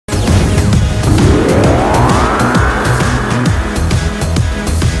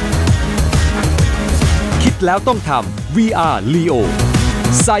แล้วต้องทำ VR Leo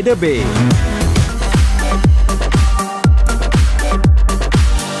Cider Bay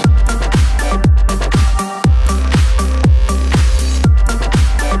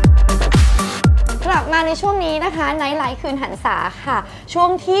มาในช่วงนี้นะคะไนท์ไลฟ์คืนหันษาค่ะช่วง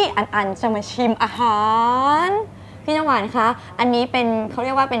ที่อันจะมาชิมอาหารพี่น้ำหวานคะอันนี้เป็นเขาเรี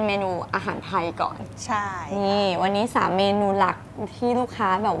ยกว่าเป็นเมนูอาหารไทยก่อนใช่นี่วันนี้3เมนูหลักที่ลูกค้า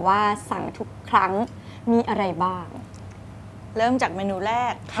แบบว่าสั่งทุกครั้งมีอะไรบ้างเริ่มจากเมนูแร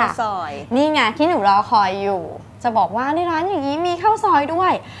กข้าวซอยนี่ไงที่หนูรอคอยอยู่จะบอกว่าในร้านอย่างนี้มีข้าวซอยด้ว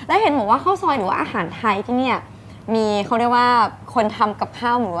ยและเห็นบอกว่าข้าวซอยหรือว่าอาหารไทยที่เนี่ยมีเขาเรียกว่าคนทำกับข้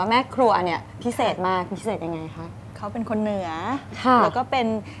าวหรือว่าแม่ครัวเนี่ยพิเศษมากพิเศษยังไงคะเขาเป็นคนเหนือแล้วก็เป็น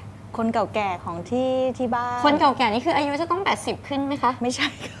คนเก่าแก่ของที่บ้านคนเก่าแก่นี่คืออายุจะต้อง80ขึ้นไหมคะไม่ใช่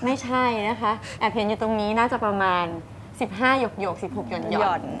ไม่ใช่นะคะแอบเห็นอยู่ตรงนี้น่าจะประมาณ15หยก16ห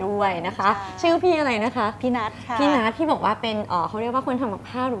ย่อนด้วยนะคะชื่อพี่อะไรนะคะพี่นัทค่ะพี่นัทที่บอกว่าเป็นเขาเรียกว่าคนทำกับ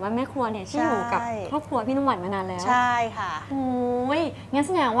ข้าวหรือว่าแม่ครัวเนี่ยที่อยู่กับครอบครัวพี่น้ำหวานมานานแล้วใช่ค่ะโอ้ยงั้นแ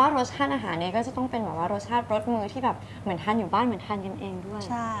สดงว่ารสชาติอาหารเนี่ยก็จะต้องเป็นแบบว่ารสชาติรสมือที่แบบเหมือนทานอยู่บ้านเหมือนทานกันเองด้วย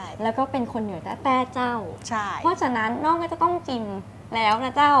ใช่แล้วก็เป็นคนเหนือแต่เจ้าใช่เพราะฉะนั้นน้องก็จะต้องจิ้มแล้วน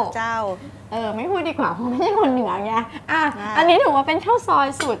ะเจ้าไม่พูดดีกว่าเพราะไม่ใช่คนเหนือไงอันนี้ถือว่าเป็นข้าวซอย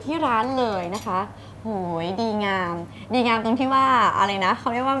สูตรที่ร้านเลยนะคะโหยดีงามตรงที่ว่าอะไรนะเขา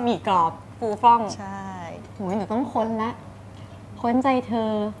เรียกว่าหมี่กรอบฟูฟ่องใช่โหยหนูต้องค้นละค้นใจเธ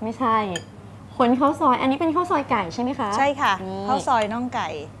อไม่ใช่ค้นข้าวซอยอันนี้เป็นข้าวซอยไก่ใช่ไหมคะใช่ค่ะข้าวซอยน่องไก่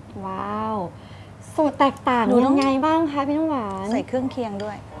ว้าวสูตรแตกต่างยังไงบ้างคะพี่น้ำหวานใส่เครื่องเคียงด้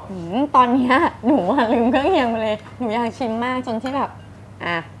วยตอนนี้หนูลืมเครื่องเคียงไปเลยหนูอยากชิมมากจนที่แบบ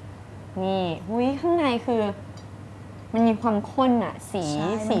นี่หุ้ยข้างในคือมันมีความข้นอะสี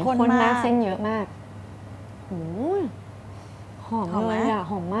ข้นมากเส้นเยอะมากหอมเลยอะ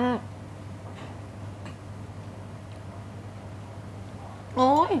หอมมากโ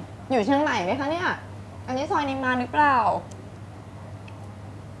อ้ยอยู่เชียงใหม่ไหมคะเนี่ยอันนี้ซอยนิมมานหรือเปล่า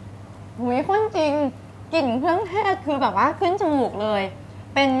หุยข้นจริงกลิ่นเครื่องเทศคือแบบว่าขึ้นจมูกเลย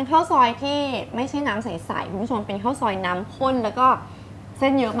เป็นข้าวซอยที่ไม่ใช่น้ำใสๆคุณผู้ชมเป็นข้าวซอยน้ำข้นแล้วก็เส้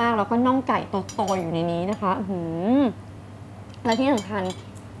นเยอะมากแล้วก็น่องไก่โตๆอยู่ในนี้นะคะและที่สำคัญ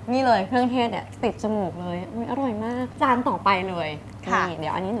นี่เลยเครื่องเทศเนี่ยติดจมูกเลยอร่อยมากจานต่อไปเลยค่ะเดี๋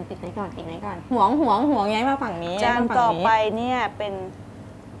ยวอันนี้หนูติดไว้ก่อนห่วงย้ายมาฝั่งนี้จานต่อไปเนี่ยเป็น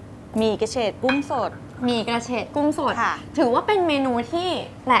หมี่กระเฉดกุ้งสดถือว่าเป็นเมนูที่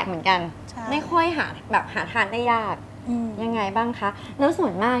แปลกเหมือนกันไม่ค่อยหาทานได้ยากยังไงบ้างคะแล้วส่ว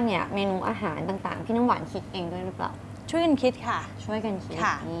นมากเนี่ยเมนูอาหารต่างๆพี่น้ำหวานคิดเองด้วยหรือเปล่าช่วยกันคิดค่ะช่วยกันคิด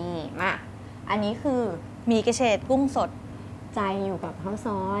นี่มาอันนี้คือหมี่กระเฉดกุ้งสดใจอยู่กับข้าวซ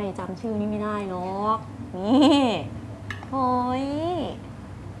อยจำชื่อนี่ไม่ได้หรอกนี่โอ้ย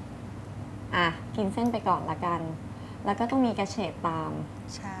กินเส้นไปก่อนละกันแล้วก็ต้องมีกระเฉดตาม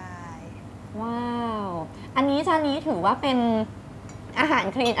ใช่ว้าวอันนี้จานนี้ถือว่าเป็นอาหาร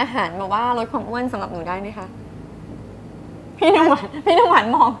คลีนอาหารแบบว่าลดความอ้วนสำหรับหนูได้ไหมคะพี่น้ำหวาน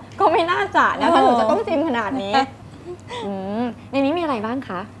มองก็ไม่น่าจะนะถ้าหนูจะต้องจิ้มขนาดนี้ในนี้มีอะไรบ้างค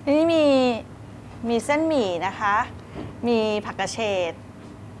ะในนี้มีเส้นหมี่นะคะมีผักกระเฉด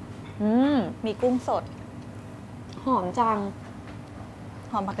มีกุ้งสดหอมจัง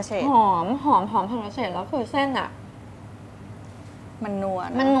หอมผักกระเฉดหอมผักกระเฉดแล้วคือเส้นอะมันนัว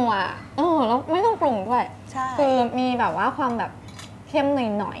แล้วไม่ต้องปรุงด้วยใช่คือมีแบบว่าความแบบเข้ม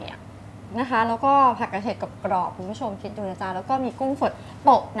หน่อยอะนะคะแล้วก็ผักกระเฉดกรอบคุณผู้ชมคิดดูนะจ๊ะแล้วก็มีกุ้งสดโป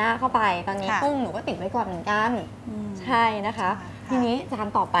ะหน้าเข้าไปตอนนี้กุ้งหนูก็ติดไว้ก่อนเหมือนกันใช่นะคะทีนี้จาน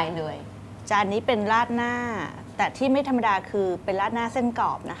ต่อไปเลยจานนี้เป็นราดหน้าแต่ที่ไม่ธรรมดาคือเป็นราดหน้าเส้นกร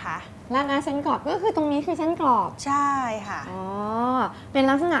อบนะคะราดหน้าเส้นกรอบก็คือตรงนี้คือเส้นกรอบใช่ค่ะเป็น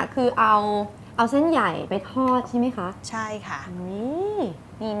ลักษณะคือเอาเส้นใหญ่ไปทอดใช่ไหมคะใช่ค่ะ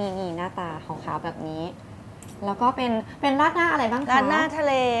นี่หน้าตาของขาวแบบนี้แล้วก็เป็นราดหน้าอะไรบ้างคะราดหน้าทะเ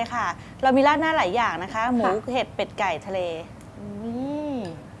ลค่ะเรามีราดหน้าหลายอย่างนะคะหมูเห็ดเป็ดไก่ทะเล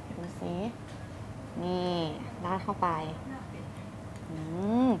ดูสินี่ราดเข้าไป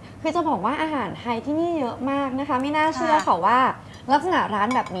คือจะบอกว่าอาหารไทยที่นี่เยอะมากนะคะไม่น่าเชื่อค่ะว่าลักษณะร้าน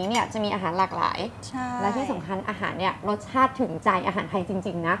แบบนี้เนี่ยจะมีอาหารหลากหลายและที่สำคัญอาหารเนี่ยรสชาติถึงใจอาหารไทยจ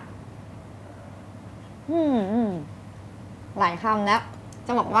ริงๆนะหลายคำแล้วจ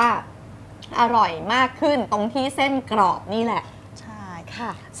ะบอกว่าอร่อยมากขึ้นตรงที่เส้นกรอบนี่แหละใช่ค่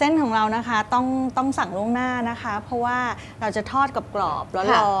ะเส้นของเรานะคะต้องสั่งล่วงหน้านะคะเพราะว่าเราจะทอดกับกรอบ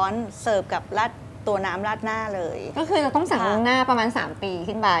ร้อนๆเสิร์ฟกับตัวน้ำราดหน้าเลยก็คือเราต้องสั่งล่วงหน้าประมาณ3 ปี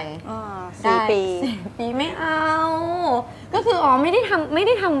ขึ้นไป4 ปีไม่เอาก็คือไม่ได้ท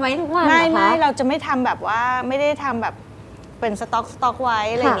ำไว้ทุกวันไม่เราจะไม่ทำแบบว่าไม่ได้ทำแบบเป็นสต็อกไว้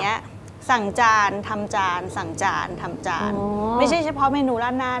อะไรเงี้ย สั่งจานทำจานสั่งจานทำจานไม่ใช่เฉพาะเมนูรา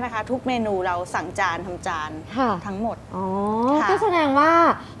ดหน้านะคะทุกเมนูเราสั่งจานทำจานทั้งหมดก็แสดงว่า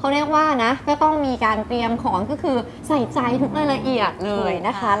เขาเรียกว่านะก็ต้องมีการเตรียมของก็คือใส่ใจทุกรายละเอียดเลยน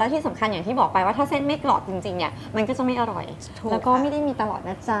ะคะแล้วที่สำคัญอย่างที่บอกไปว่าถ้าเส้นไม่กรอบจริงๆเนี่ยมันก็จะไม่อร่อยแล้วก็ไม่ได้มีตลอดน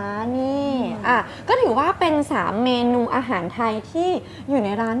ะจ๊ะนี่ก็ถือว่าเป็น3เมนูอาหารไทยที่อยู่ใน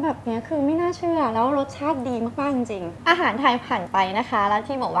ร้านแบบนี้คือไม่น่าเชื่อแล้วรสชาติดีมากๆจริงๆอาหารไทยผ่านไปนะคะแล้ว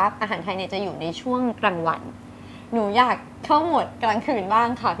ที่บอกว่าอาหารไทยเนี่ยจะอยู่ในช่วงกลางวันหนูอยากเข้าโหมดกลางคืนบ้าง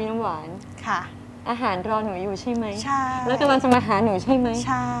ค่ะพี่น้ำหวานค่ะอาหารรอหนูอยู่ใช่ไหมใช่แล้วกำลังจะมาหาหนูใช่ไหมใ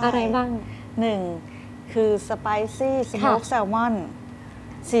ช่อะไรบ้าง1คือสไปซี่สโมกแซลมอน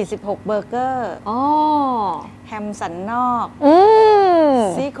46เบอร์เกอร์แฮมสันนอก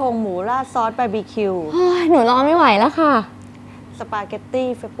ซี่โครงหมูราดซอสบาร์บีคิวหนูรอไม่ไหวแล้วค่ะสปาเกตตี้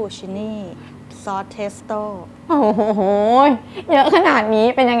เฟปปูชินี่ซอสเทสโต้โอ้โหเยอะขนาดนี้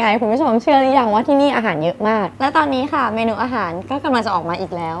เป็นยังไงคุณผู้ชมเชื่อหรือยังว่าที่นี่อาหารเยอะมากและตอนนี้ค่ะเมนูอาหารก็กำลังจะออกมาอี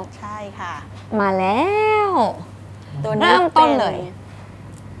กแล้วใช่ค่ะมาแล้วตัวเริ่มต้นเลย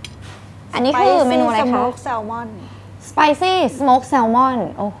อันนี้คือเมนูอะไรคะ Smoked Salmon Spicy Smoked Salmon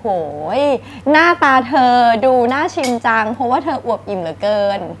โอ้โหหน้าตาเธอดูน่าชิมจังเพราะว่าเธออวบอิ่มเหลือเกิ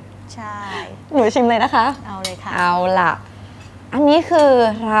นใช่หนูชิมเลยนะคะเอาเลยค่ะเอาล่ะอันนี้คือ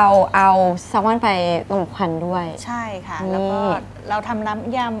เราเอาแซลมอนไปลมควันด้วยใช่ค่ะแล้วก็เราทำน้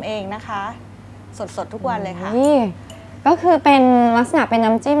ำยำเองนะคะสดๆทุกวันเลยค่ะนี่ก็คือเป็นลักษณะเป็น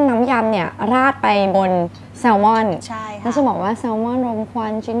น้ำจิ้มน้ำยำเนี่ยราดไปบนแซลมอนใช่ค่ะแล้วจะบอกว่าแซลมอนลมควั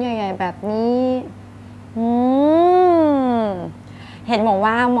นชิ้นใหญ่ๆแบบนี้เห็นบอก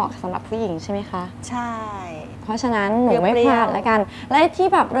ว่าเหมาะสำหรับผู้หญิงใช่ไหมคะใช่เพราะฉะนั้นหนูไม่พลาดแล้วกันและที่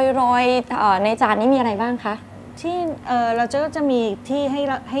แบบโรยๆในจานนี้มีอะไรบ้างคะที่เราจะมีที่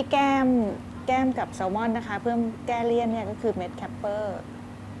ให้แก้มกับแซลมอนนะคะเพื่อแก้เลี่ยนเนี่ยก็คือเม็ดแคปเปอร์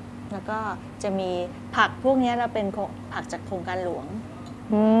แล้วก็จะมีผักพวกนี้เราเป็นผักจากโครงการหลวง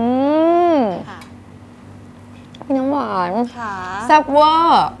ค่ะพี่น้ำหวานค่ะแซ่บเวอ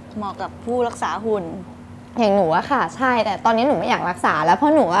ร์เหมาะกับผู้รักษาหุ่นอย่างหนูอะค่ะใช่แต่ตอนนี้หนูไม่อยากรักษาแล้วเพรา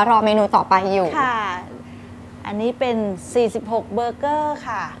ะหนูรอเมนูต่อไปอยู่ค่ะอันนี้เป็น46เบอร์เกอร์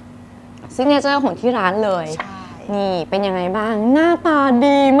ค่ะซิกเนเจอร์ของที่ร้านเลยใช่นี่เป็นยังไงบ้างหน้าตา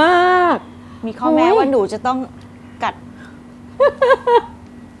ดีมากมีข้อแม้ว่าหนูจะต้องกัด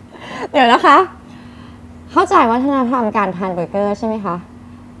เดี๋ยวนะคะเข้าใจวัฒนธรรมการทานเบอร์เกอร์ใช่ไหมคะ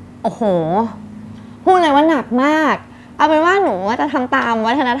โอ้โหพูดเลยว่าหนักมากเอาเป็นว่าหนูจะทำตาม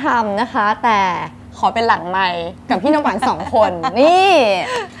วัฒนธรรมนะคะแต่ขอเป็นหลังไมค์กับพี่น้ำหวาน2 คนนี่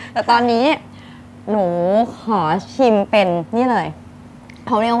แต่ตอนนี้หนูขอชิมเป็นนี่เลยเ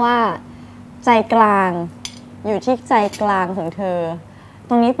ขาเรียกว่าใจกลางอยู่ที่ใจกลางของเธอ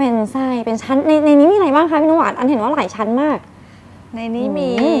ตรงนี้เป็นไส้เป็นชั้นในนี้มีอะไรบ้างคะพี่น้ำหวานอันเห็นว่าหลายชั้นมากในนี้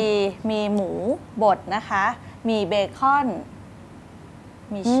มีหมูบดนะคะมีเบคอน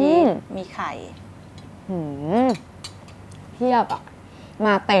มีชีสมีไข่เทียบอะม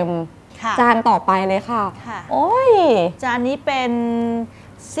าเต็มจานต่อไปเลยค่ะโอ้ยจานนี้เป็น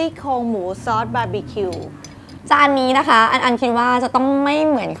ซี่โครงหมูซอสบาร์บีคิวจานนี้นะคะอันคิดว่าจะต้องไม่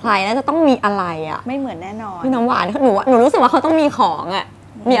เหมือนใครและจะต้องมีอะไรอะไม่เหมือนแน่นอนพี่น้ำหวานหนูรู้สึกว่าเขาต้องมีของอะ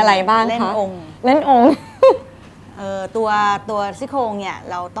มีอะไรบ้างคะเล่นองค์ตัวซี่โครงเนี่ย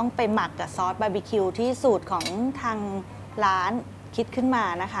เราต้องไปหมักกับซอสบาร์บีคิวที่สูตรของทางร้านคิดขึ้นมา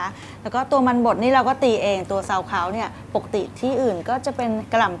นะคะแล้วก็ตัวมันบดนี่เราก็ตีเองตัวซาวเขาเนี่ยปกติที่อื่นก็จะเป็น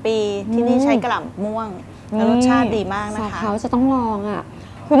กะหล่ำปีที่นี่ใช้กะหล่ำม่วงแล้วรสชาติดีมากนะคะซาวเขาจะต้องลองอ่ะ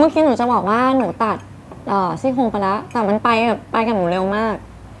คือเมื่อกี้หนูจะบอกว่าหนูตัดซี่โครงไปแล้วแต่มันไปกับหนูเร็วมาก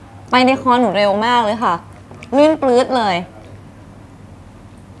ไปในคอหนูเร็วมากเลยค่ะลื่นปลื้ดเลย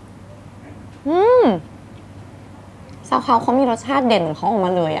ซาวเขามีรสชาติเด่นของเขาออกม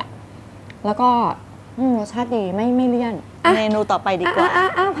าเลยอะแล้วก็รสชาติดีไม่เลี่ยนเมนูต่อไปดีกว่า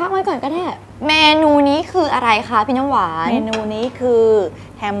พักไว้ก่อนก็ได้เมนูนี้คืออะไรคะพี่น้ำหวานเมนูนี้คือ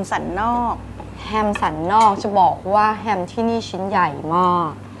แฮมสันนอกแฮมสันนอกจะบอกว่าแฮมที่นี่ชิ้นใหญ่มา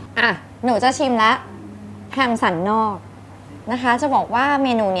กหนูจะชิมแล้วแฮมสันนอกนะคะจะบอกว่าเม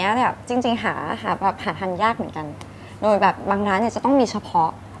นูนี้แบบจริงๆหาทานยากเหมือนกันโดยแบบบางร้านเนี่ยจะต้องมีเฉพา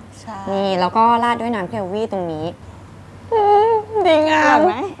ะนี่แล้วก็ราดด้วยน้ำเกรวี่ตรงนี้ดีงามไ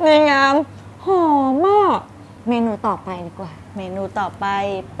หมดีงามหอมมากเมนูต่อไปดีกว่าเมนูต่อไป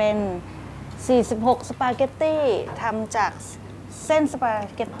เป็น46สปาเกตตี้ทำจากเส้นสปา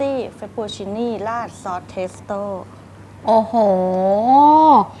เกตตี้เฟปปูชินี่ราดซอสเทสโต้โอ้โห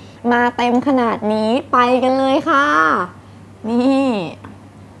มาเต็มขนาดนี้ไปกันเลยค่ะนี่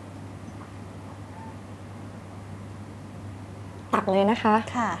ตักเลยนะคะ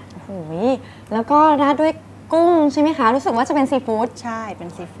ค่ะโอ้โหแล้วก็ราดด้วย กุ้งใช่ไหมคะรู้สึกว่าจะเป็นซีฟู้ดใช่เป็น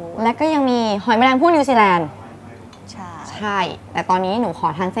ซีฟู้ดและก็ยังมีหอยแมลงภู่นิวซีแลนด์ใช่แต่ตอนนี้หนูขอ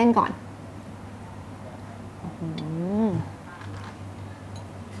ทานเส้นก่อน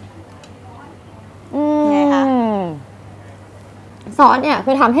ไงคะซอสเนี่ย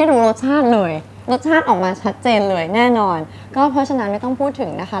คือทำให้รู้รสชาติเลยรสชาติออกมาชัดเจนเลยแน่นอนก็เพราะฉะนั้นไม่ต้องพูดถึ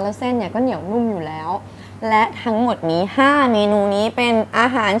งนะคะแล้วเส้นเนี่ยก็เหนียวนุ่มอยู่แล้วและทั้งหมดนี้5เมนูนี้เป็นอา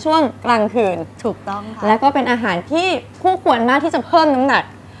หารช่วงกลางคืนถูกต้องค่ะและก็เป็นอาหารที่คู่ควรมากที่จะเพิ่มน้ำหนัก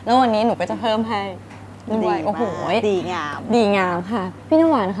แล้ววันนี้หนูก็จะเพิ่มให้ด้วยโอ้โหดีงามค่ะพี่น้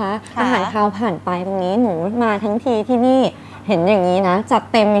ำหวานคะอาหารคาวผ่านไปตรงนี้หนูมาทั้งทีที่นี่เห็นอย่างนี้นะจัด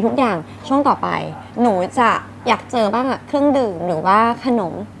เต็มมีทุกอย่างช่วงต่อไปหนูจะอยากเจอบ้างอะเครื่องดื่มหรือว่าขน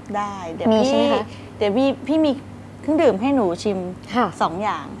มได้เดี๋ยวพี่มีเครื่องดื่มให้หนูชิม2อ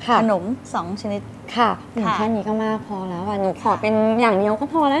ย่างขนม2ชนิดค่ะแค่นี้ก็มากพอแล้วหนูขอเป็นอย่างเดียวก็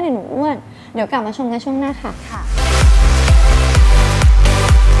พอแล้วเดี๋ยวหนูอ้วนเดี๋ยวกลับมาชมกันช่วงหน้าค่ะ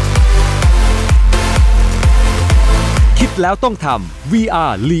คิดแล้วต้องทำ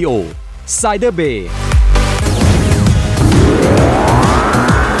VR Leo Cider Bay